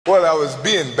Well, I was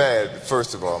being bad,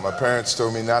 first of all. My parents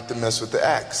told me not to mess with the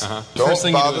axe.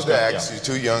 Don't bother the axe. You're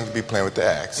too young to be playing with the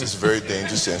axe. It's a very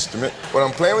dangerous instrument. When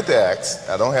I'm playing with the axe,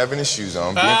 I don't have any shoes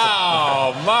on.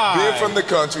 Being from the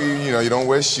country, you know, you don't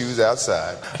wear shoes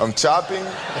outside. I'm chopping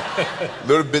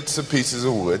little bits of pieces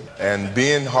of wood and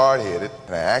being hard-headed,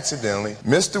 and I accidentally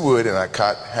missed the wood and I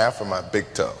caught half of my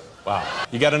big toe. Wow.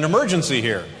 You got an emergency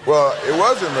here. Well, it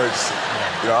was an emergency.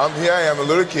 You know, here I am, a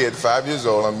little kid, 5 years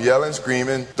old. I'm yelling,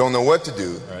 screaming, don't know what to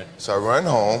do. Right. So I run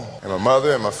home, and my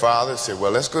mother and my father said, well,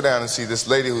 let's go down and see this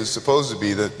lady who's supposed to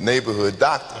be the neighborhood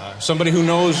doctor. Somebody who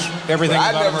knows everything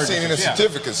about emergencies. I've never seen any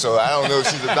certificate, so I don't know if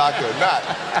she's a doctor or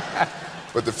not.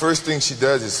 But the first thing she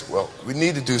does is, well, we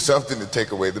need to do something to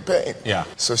take away the pain. Yeah.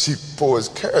 So she pours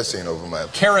kerosene over my...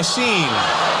 Kerosene?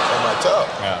 On my toe.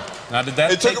 Yeah. Now, did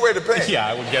that... It took away the pain. Yeah,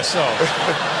 I would guess so.